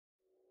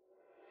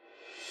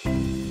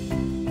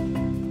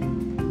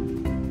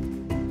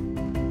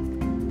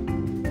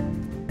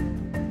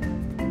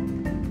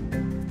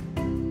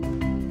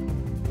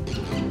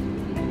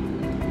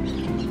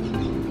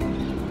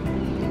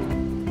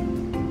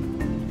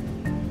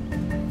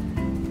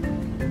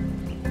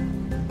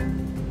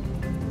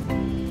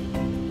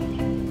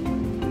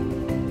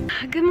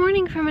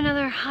morning from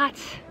another hot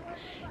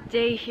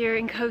day here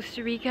in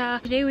Costa Rica.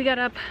 Today we got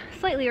up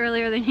slightly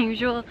earlier than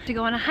usual to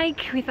go on a hike.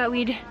 We thought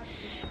we'd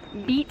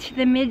beat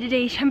the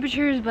midday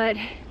temperatures, but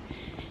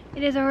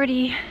it is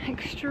already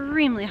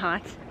extremely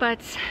hot.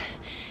 But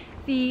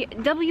the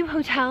W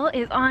Hotel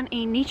is on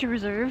a nature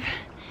reserve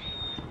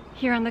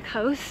here on the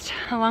coast,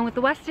 along with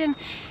the Westin,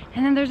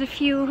 and then there's a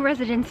few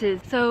residences.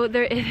 So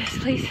there is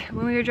this place,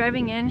 when we were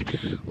driving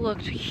in,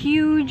 looked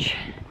huge.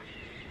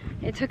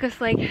 It took us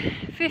like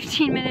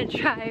 15-minute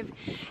drive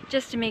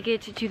just to make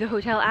it to the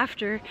hotel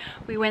after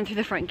we went through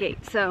the front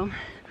gate. So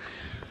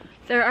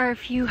there are a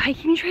few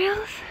hiking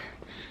trails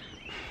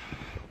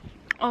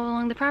all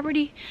along the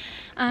property.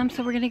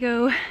 So we're gonna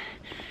go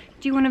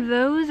do one of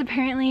those.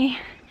 Apparently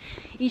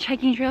each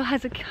hiking trail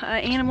has an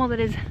animal that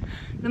is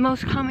the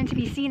most common to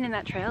be seen in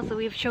that trail. So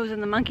we've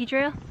chosen the monkey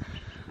trail.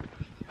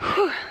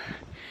 Whew.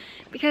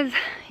 Because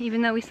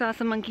even though we saw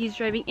some monkeys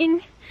driving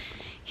in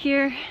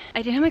here,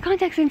 I didn't have my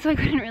contacts in, so I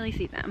couldn't really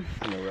see them.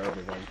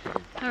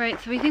 Alright,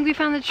 so we think we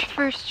found the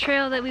first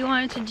trail that we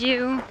wanted to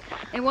do.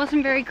 It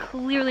wasn't very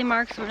clearly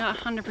marked, so we're not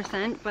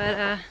 100%,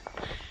 but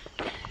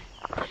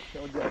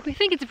we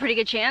think it's a pretty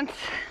good chance.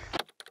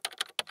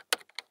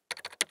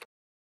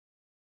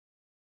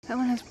 That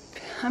one has...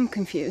 I'm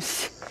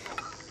confused.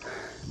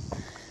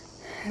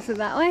 Is it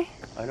that way?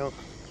 I don't...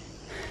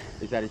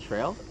 Is that a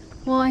trail?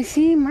 Well, I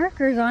see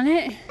markers on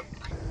it.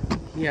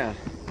 Yeah.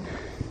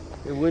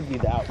 It would be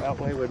that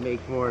way would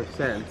make more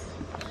sense.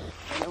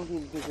 I don't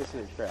think this is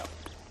a trail.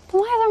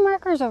 Why are there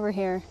markers over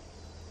here?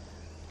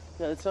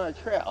 No, it's not a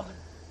trail.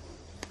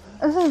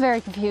 This is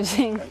very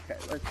confusing. Okay,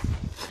 let's...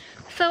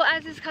 So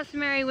as is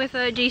customary with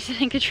a Jason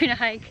and Katrina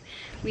hike,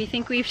 we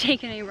think we've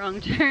taken a wrong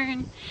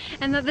turn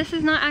and that this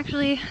is not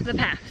actually the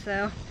path.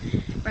 So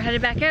we're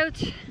headed back out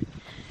to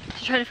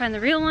try to find the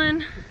real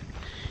one.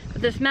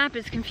 But this map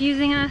is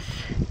confusing us.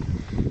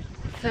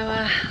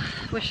 So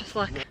wish us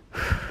luck.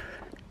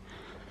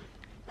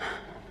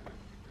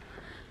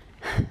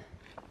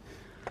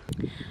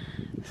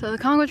 So the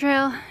Congo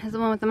Trail is the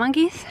one with the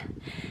monkeys.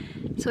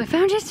 So I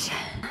found it.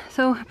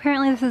 So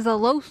apparently this is a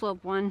low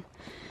slope one.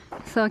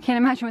 So I can't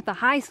imagine what the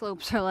high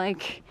slopes are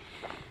like.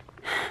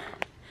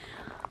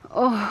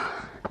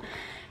 Oh,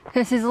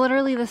 this is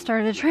literally the start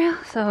of the trail.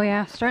 So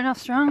yeah, starting off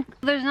strong.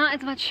 There's not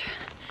as much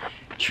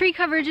tree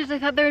coverage as I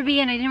thought there would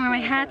be, and I didn't wear my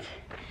hat.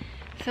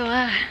 So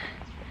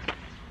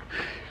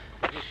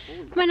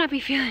might not be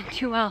feeling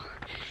too well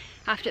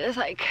after this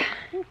hike.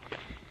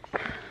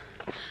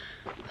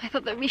 I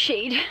thought there'd be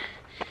shade.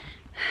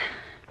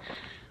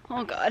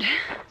 Oh God.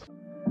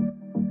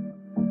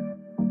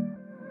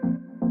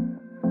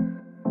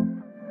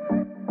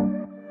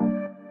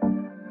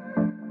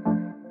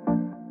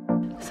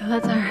 So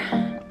that's our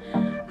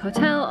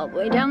hotel all the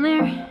way down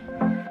there.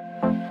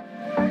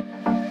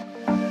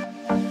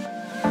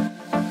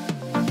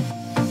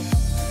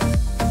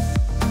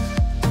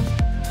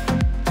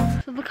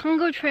 So the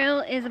Congo Trail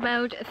is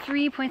about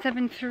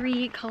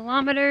 3.73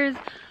 kilometers.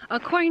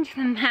 According to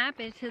the map,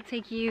 it'll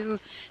take you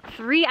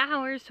 3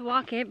 hours to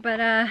walk it,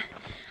 but I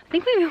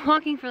think we've been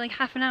walking for like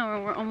half an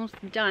hour. We're almost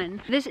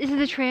done. This is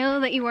the trail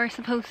that you are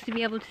supposed to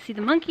be able to see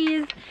the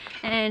monkeys,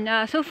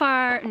 and so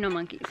far, no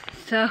monkeys.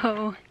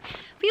 So,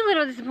 be a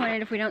little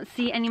disappointed if we don't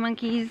see any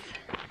monkeys,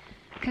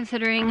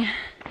 considering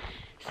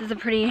this is a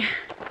pretty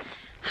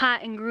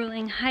hot and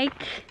grueling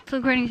hike. So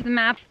according to the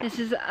map, this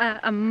is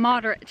a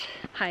moderate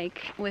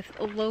hike with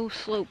low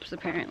slopes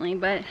apparently,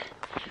 but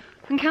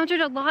we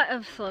encountered a lot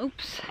of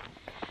slopes,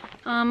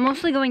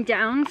 mostly going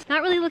down.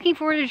 Not really looking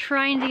forward to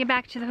trying to get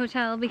back to the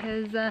hotel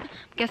because I'm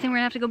guessing we're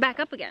gonna have to go back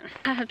up again.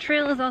 The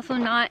trail is also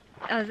not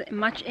as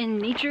much in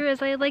nature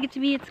as I'd like it to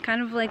be. It's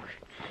kind of like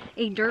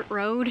a dirt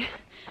road.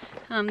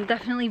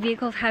 Definitely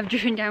vehicles have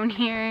driven down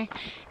here,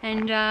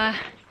 and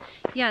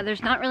yeah,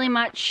 there's not really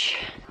much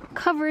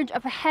coverage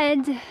up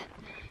ahead,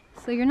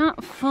 so you're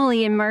not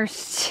fully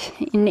immersed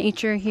in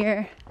nature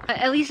here.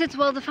 At least it's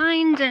well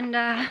defined, and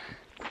I'm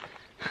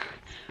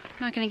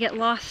not gonna get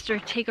lost or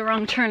take a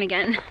wrong turn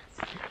again,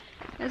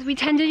 as we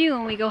tend to do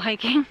when we go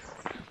hiking.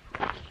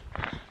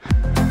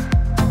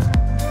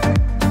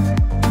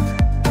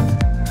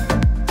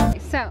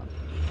 So,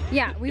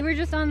 yeah, we were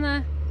just on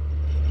the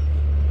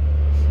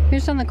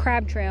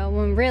crab trail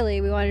when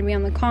really we wanted to be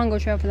on the Congo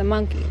Trail for the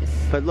monkeys.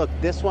 But look,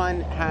 this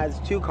one has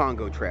 2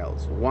 Congo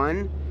trails.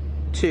 1,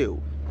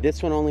 2.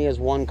 This one only has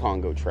 1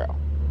 Congo trail.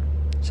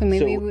 So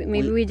maybe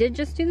we did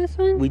just do this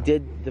one? We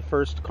did the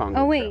first Congo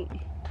trail. Oh wait.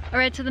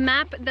 Alright, so the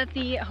map that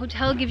the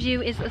hotel gives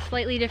you is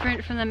slightly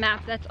different from the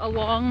map that's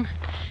along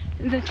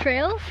the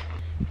trails.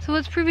 So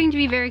it's proving to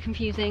be very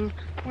confusing.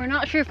 We're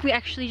not sure if we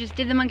actually just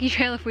did the monkey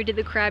trail, if we did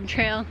the crab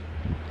trail.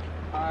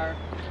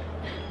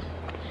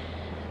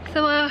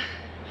 So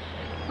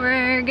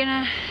we're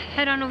gonna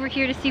head on over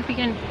here to see if we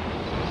can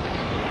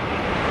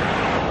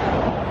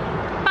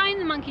find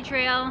the monkey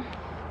trail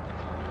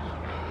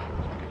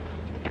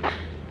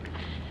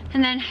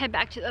and then head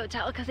back to the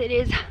hotel because it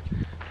is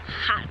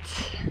hot.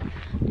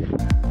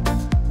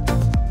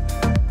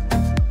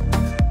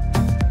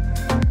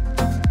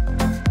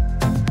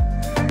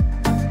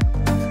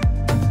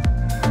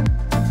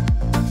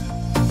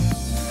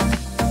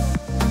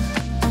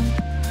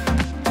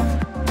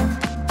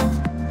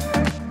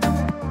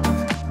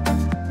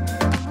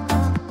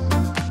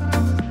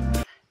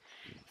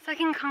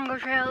 Second Congo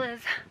Trail is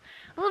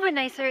a little bit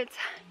nicer. It's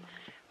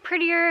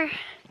prettier.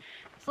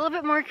 It's a little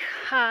bit more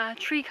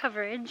tree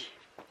coverage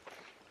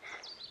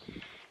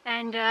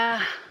and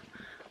a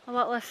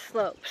lot less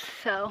slopes.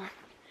 So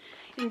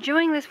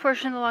enjoying this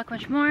portion of the walk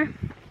much more.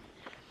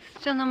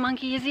 Still no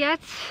monkeys yet.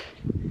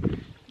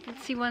 You can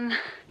see one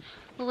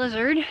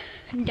lizard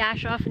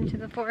dash off into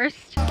the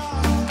forest.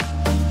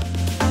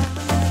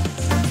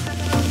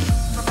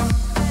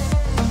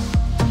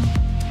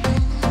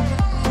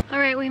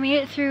 Alright, we made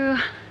it through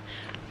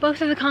both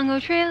of the Congo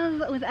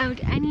trails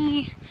without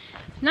any,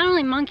 not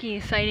only monkey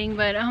sighting,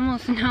 but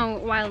almost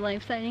no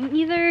wildlife sighting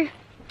either.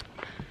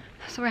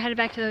 So we're headed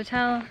back to the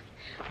hotel.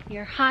 We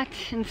are hot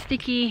and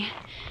sticky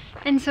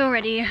and so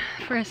ready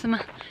for some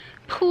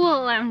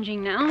pool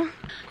lounging now.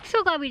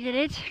 So glad we did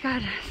it.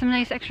 Got some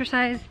nice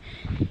exercise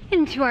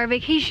into our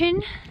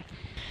vacation,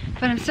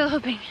 but I'm still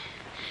hoping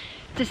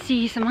to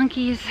see some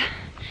monkeys.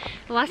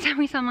 The last time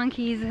we saw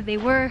monkeys, they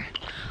were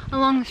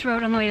along this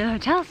road on the way to the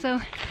hotel, so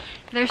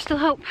there's still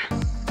hope.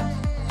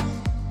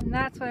 And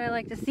that's what I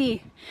like to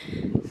see.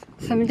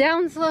 Some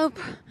downslope,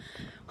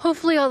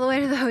 hopefully all the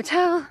way to the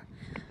hotel.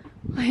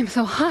 I am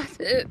so hot.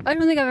 I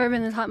don't think I've ever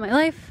been this hot in my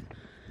life.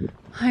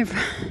 I've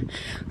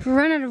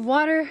run out of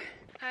water.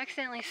 I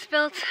accidentally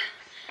spilt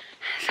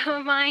some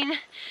of mine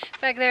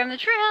back there on the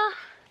trail,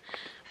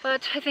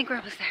 but I think we're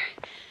almost there.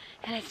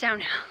 And it's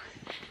downhill.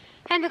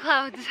 And the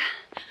clouds.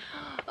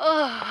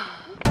 Oh.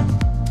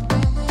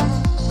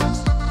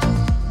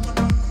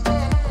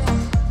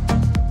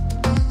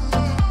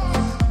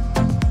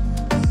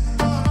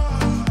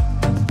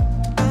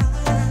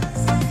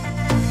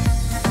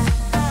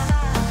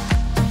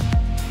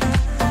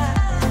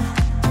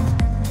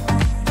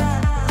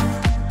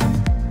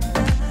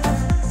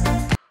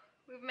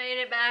 We've made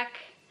it back.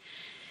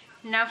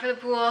 Now for the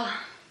pool.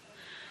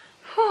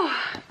 Whew.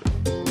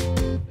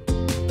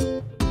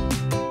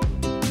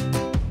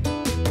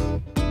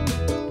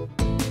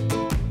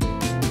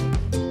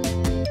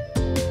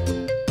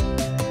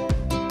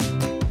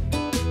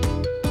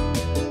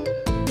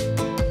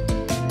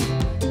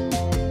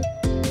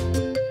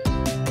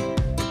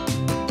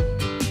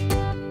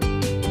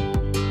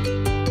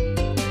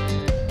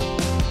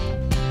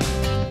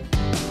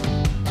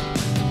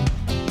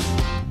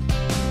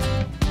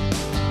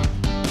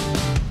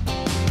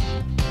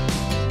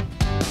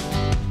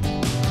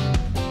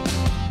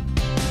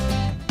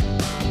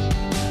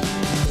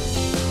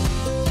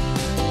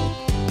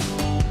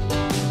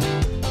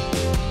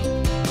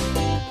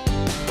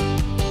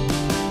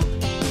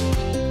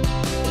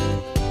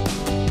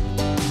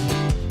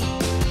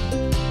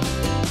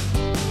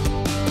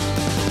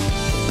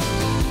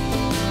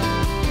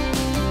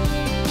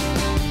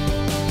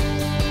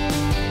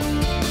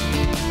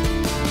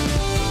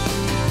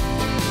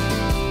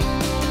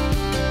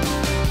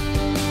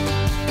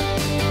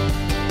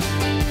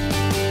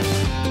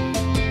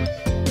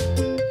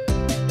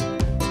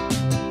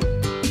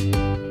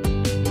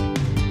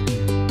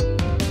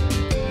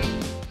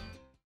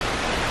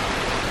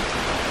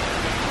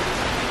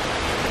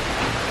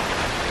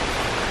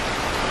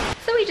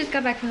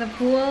 Got back from the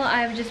pool.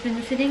 I've just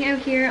been sitting out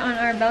here on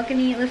our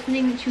balcony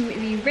listening to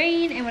the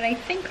rain and what I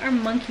think are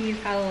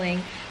monkeys howling.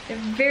 They're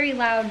very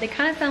loud. They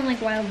kind of sound like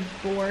wild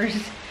boars,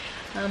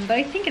 but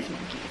I think it's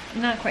monkeys.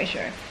 I'm not quite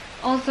sure.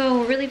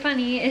 Also, really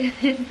funny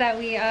is that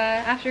we,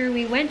 after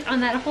we went on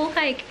that whole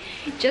hike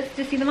just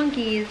to see the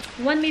monkeys,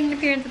 one made an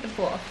appearance at the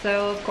pool,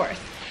 so of course.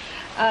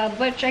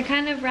 Which I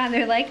kind of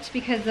rather liked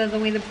because of the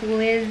way the pool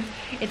is.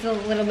 It's a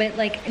little bit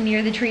like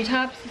near the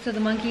treetops, so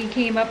the monkey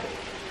came up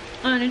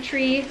on a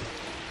tree.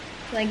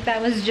 Like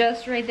that was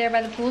just right there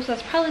by the pool, so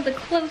that's probably the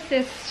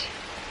closest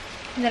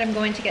that I'm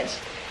going to get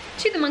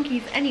to the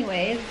monkeys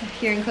anyways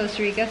here in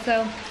Costa Rica.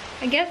 So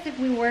I guess if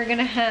we were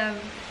gonna have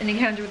an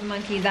encounter with a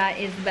monkey, that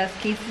is the best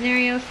case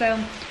scenario.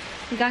 So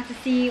we got to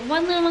see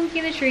one little monkey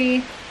in the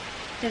tree.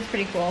 It's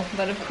pretty cool,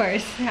 but of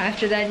course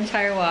after that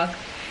entire walk,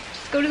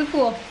 just go to the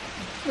pool.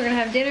 We're gonna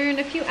have dinner in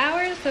a few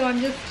hours, so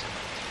I'm just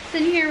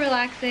sitting here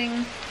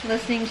relaxing,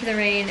 listening to the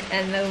rain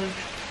and those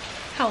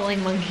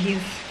howling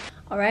monkeys.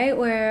 Alright,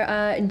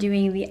 we're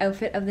doing the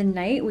outfit of the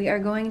night. We are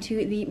going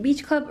to the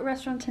beach club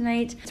restaurant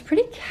tonight. It's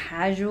pretty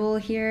casual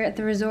here at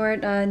the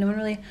resort. No one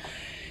really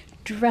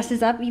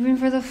dresses up even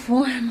for the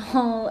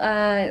formal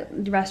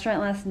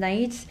restaurant last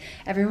night.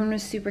 Everyone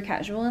was super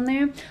casual in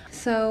there.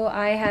 So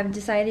I have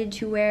decided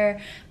to wear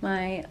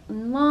my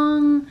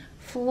long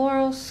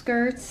floral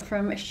skirts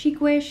from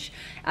Chic Wish,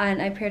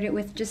 and I paired it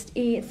with just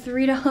a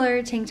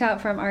 $3 tank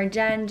top from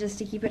Arden just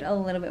to keep it a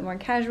little bit more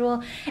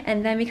casual.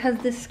 And then because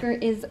this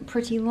skirt is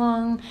pretty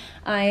long,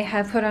 I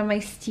have put on my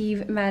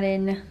Steve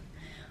Madden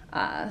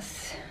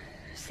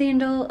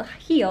sandal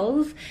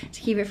heels to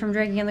keep it from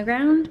dragging on the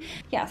ground.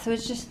 Yeah, so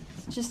it's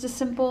just a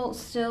simple,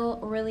 still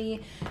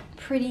really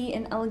pretty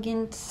and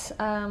elegant,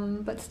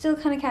 but still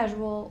kind of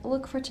casual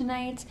look for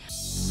tonight.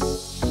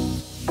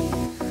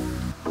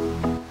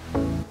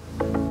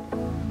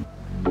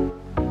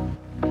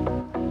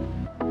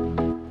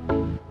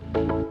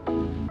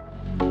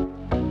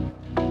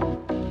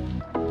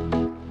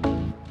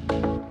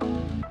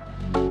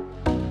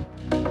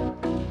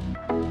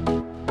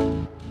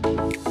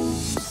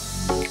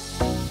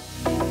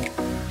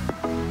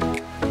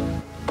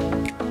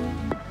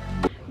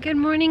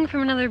 morning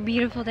from another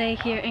beautiful day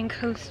here in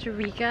Costa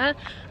Rica.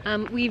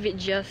 We've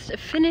just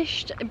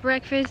finished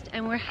breakfast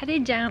and we're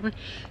headed down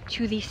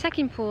to the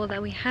second pool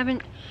that we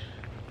haven't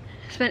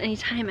spent any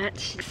time at.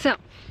 So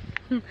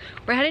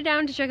we're headed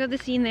down to check out the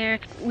scene there.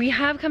 We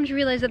have come to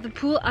realize that the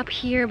pool up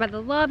here by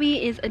the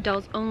lobby is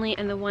adults only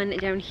and the one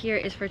down here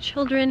is for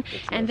children,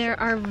 and there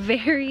are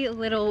very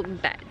little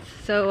beds.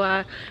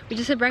 So we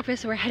just had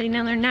breakfast, so we're heading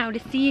down there now to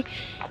see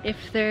if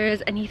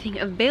there's anything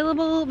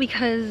available,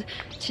 because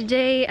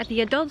today at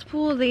the adults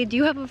pool they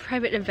do have a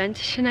private event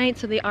tonight,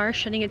 so they are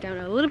shutting it down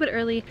a little bit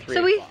early.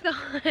 So we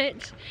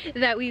thought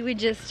that we would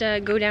just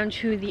go down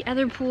to the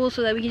other pool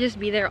so that we can just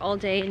be there all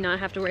day and not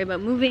have to worry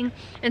about moving.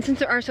 And since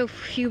there are so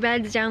few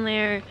beds down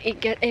there,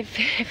 it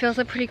fills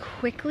up pretty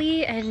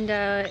quickly, and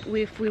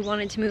if we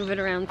wanted to move it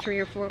around 3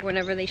 or 4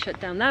 whenever they shut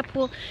down that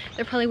pool,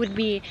 there probably would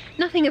be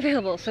nothing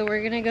available. So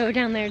we're gonna go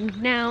down there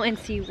now and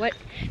see what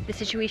the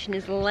situation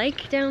is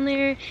like down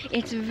there.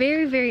 It's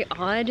very, very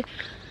odd.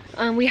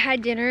 We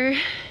had dinner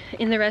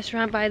in the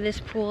restaurant by this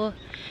pool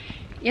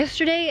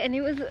yesterday and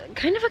it was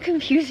kind of a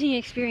confusing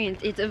experience.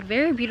 It's a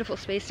very beautiful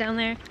space down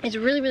there. It's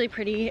really, really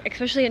pretty,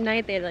 especially at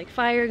night. They had like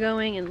fire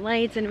going and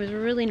lights and it was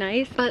really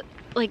nice, but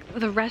like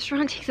the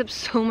restaurant takes up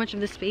so much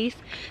of the space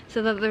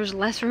so that there's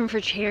less room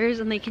for chairs,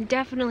 and they can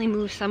definitely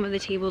move some of the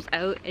tables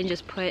out and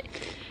just put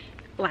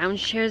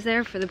lounge chairs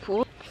there for the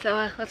pool.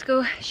 So let's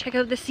go check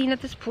out the scene at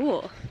this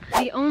pool.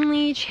 The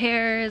only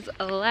chairs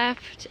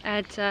left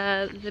at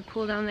the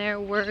pool down there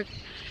were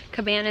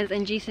cabanas,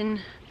 and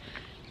Jason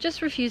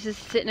just refuses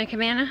to sit in a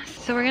cabana.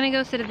 So we're gonna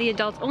go sit at the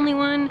adults only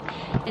one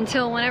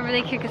until whenever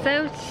they kick us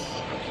out,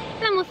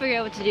 and then we'll figure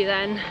out what to do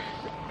then.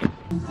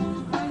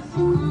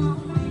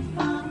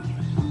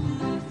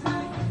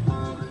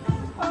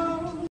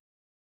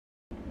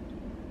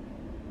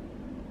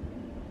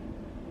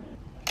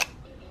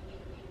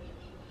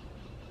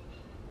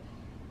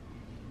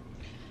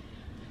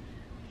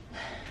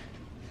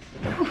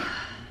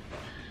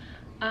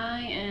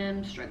 I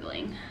am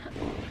struggling.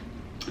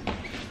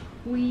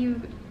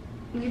 We've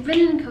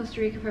been in Costa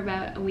Rica for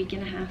about a week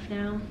and a half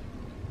now,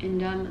 and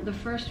the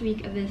first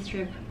week of this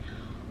trip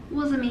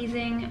was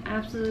amazing.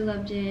 Absolutely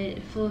loved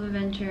it. Full of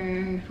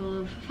adventure,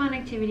 full of fun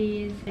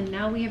activities, and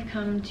now we have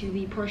come to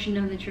the portion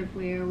of the trip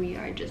where we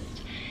are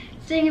just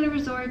staying in a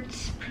resort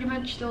pretty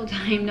much the whole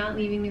time, not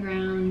leaving the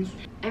grounds.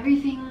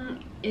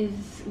 Everything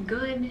is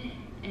good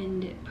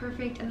and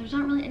perfect, and there's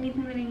not really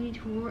anything that I need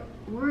to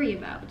worry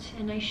about,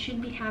 and I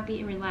should be happy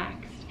and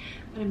relaxed,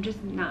 but I'm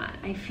just not.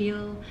 I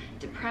feel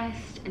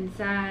depressed and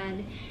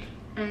sad,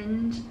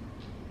 and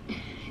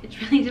it's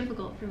really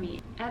difficult for me.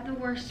 At the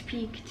worst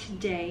peak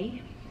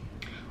today,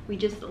 we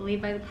just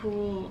laid by the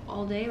pool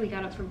all day. We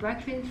got up for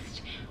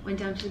breakfast, went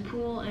down to the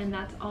pool, and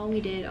that's all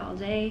we did all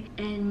day.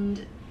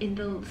 And in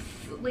the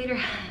later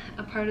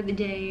part of the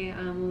day,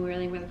 when we were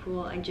laying by the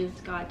pool, I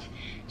just got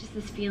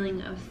this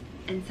feeling of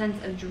and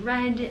sense of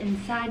dread and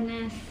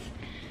sadness,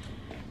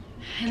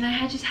 and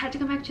I just had to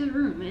come back to the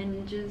room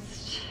and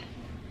just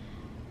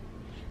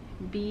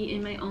be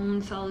in my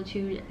own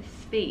solitude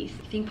space.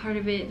 I think part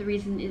of it, the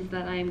reason is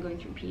that I am going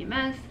through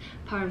PMS.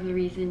 Part of the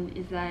reason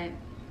is that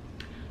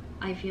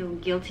I feel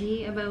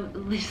guilty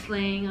about just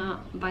laying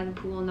by the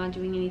pool, not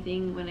doing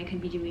anything when I could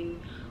be doing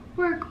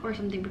work or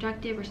something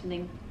productive or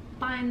something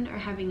fun or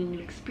having a new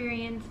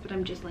experience, but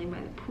I'm just laying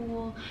by the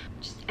pool.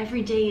 Just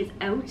every day is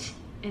out,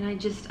 and I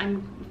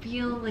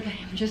feel like I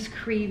am just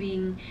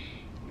craving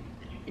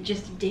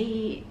just a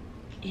day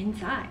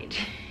inside.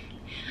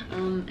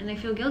 And I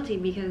feel guilty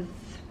because,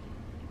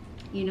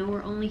 you know,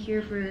 we're only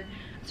here for a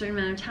certain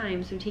amount of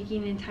time, so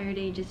taking an entire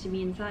day just to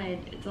be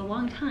inside, it's a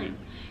long time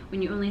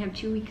when you only have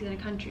 2 weeks in a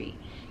country.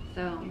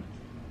 So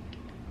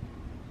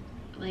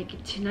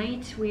like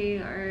tonight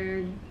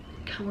we're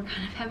kind of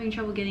having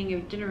trouble getting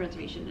a dinner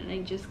reservation, and I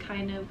just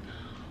kind of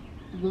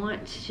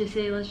want to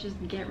say let's just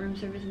get room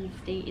service and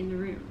stay in the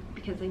room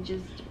because I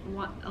just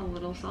want a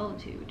little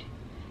solitude.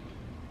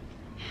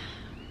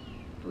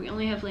 But we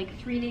only have like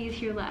 3 days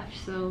here left,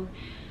 so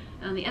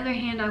on the other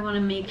hand I want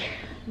to make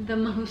the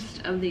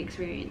most of the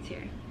experience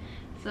here.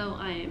 So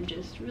I am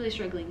just really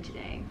struggling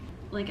today.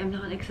 Like, I'm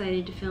not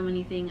excited to film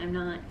anything, I'm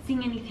not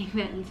seeing anything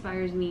that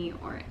inspires me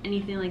or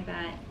anything like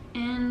that,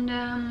 and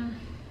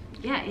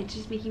yeah, it's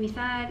just making me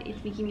sad.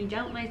 It's making me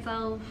doubt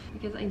myself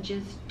because I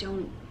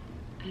don't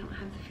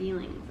have the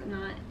feelings. I'm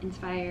not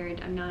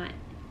inspired. I'm not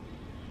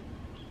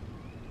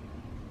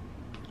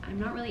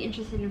really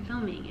interested in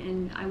filming,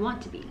 and I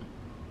want to be.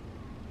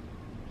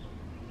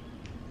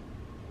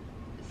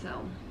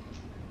 So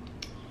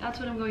that's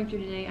what I'm going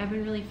through today. I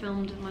haven't really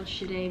filmed much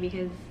today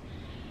because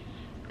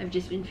I've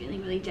just been feeling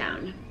really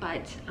down,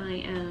 but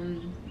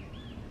I'm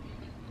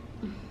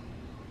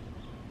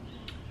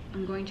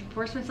going to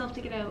force myself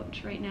to get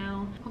out right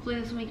now. Hopefully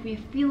this will make me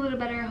feel a little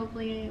better.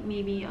 Hopefully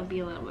maybe I'll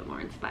be a little bit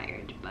more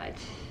inspired, but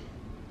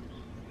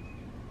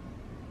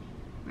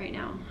right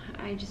now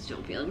I just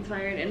don't feel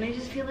inspired, and I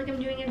just feel like I'm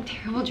doing a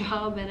terrible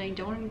job and I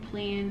don't have a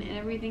plan and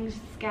everything's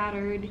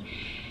scattered.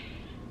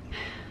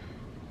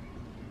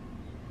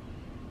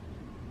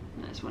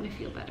 I just want to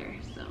feel better,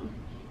 so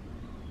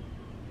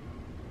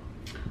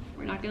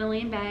We're not gonna lay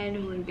in bed,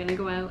 we're gonna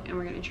go out and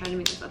we're gonna try to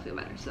make ourselves feel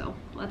better. So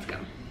let's go.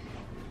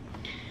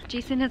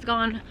 Jason has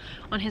gone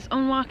on his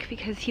own walk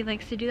because he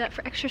likes to do that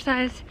for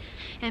exercise,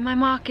 and my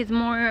walk is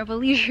more of a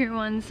leisure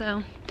one,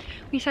 so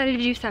we decided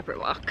to do separate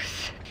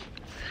walks.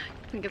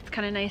 I think it's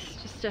kind of nice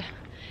just to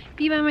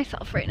be by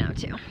myself right now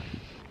too.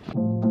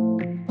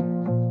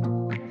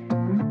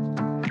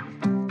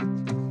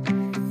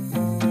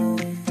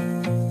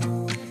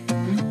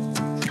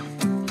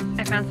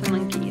 I found some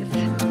monkeys.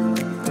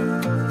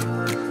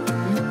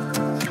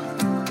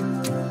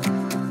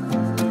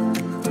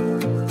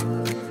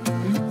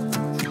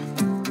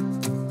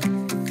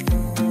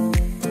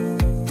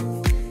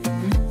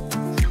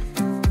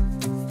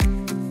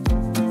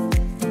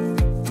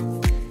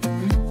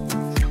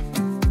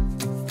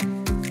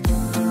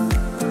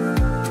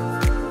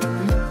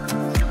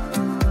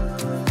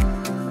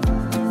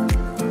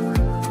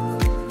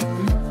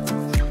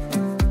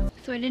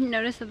 So I didn't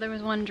notice that there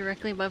was one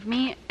directly above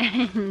me,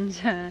 and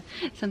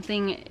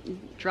something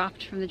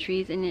dropped from the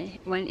trees and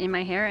it went in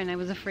my hair, and I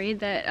was afraid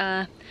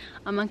that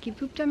a monkey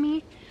pooped on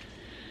me.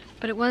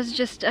 But it was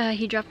just,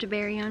 he dropped a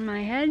berry on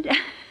my head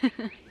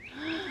because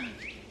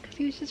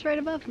he was just right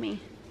above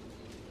me.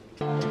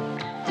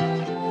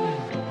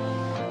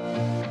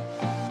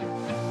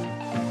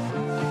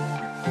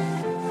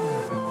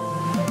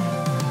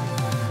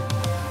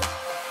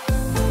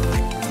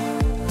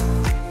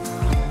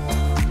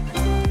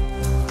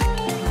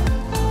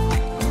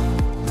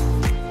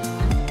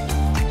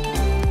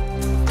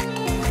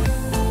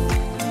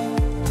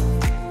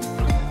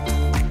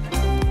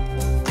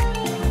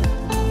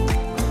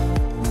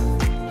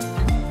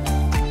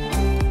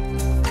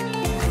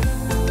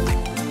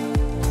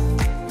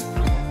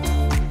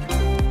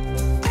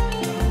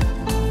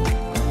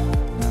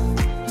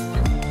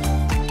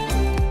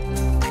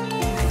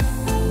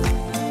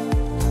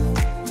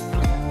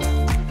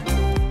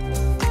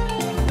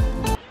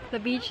 The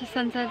beach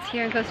sunsets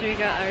here in Costa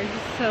Rica are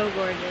just so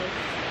gorgeous.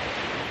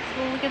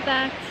 So look at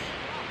that.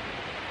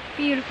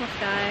 Beautiful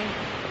sky.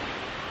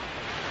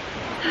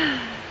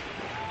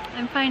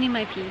 I'm finding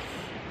my peace.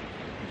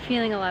 I'm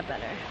feeling a lot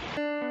better.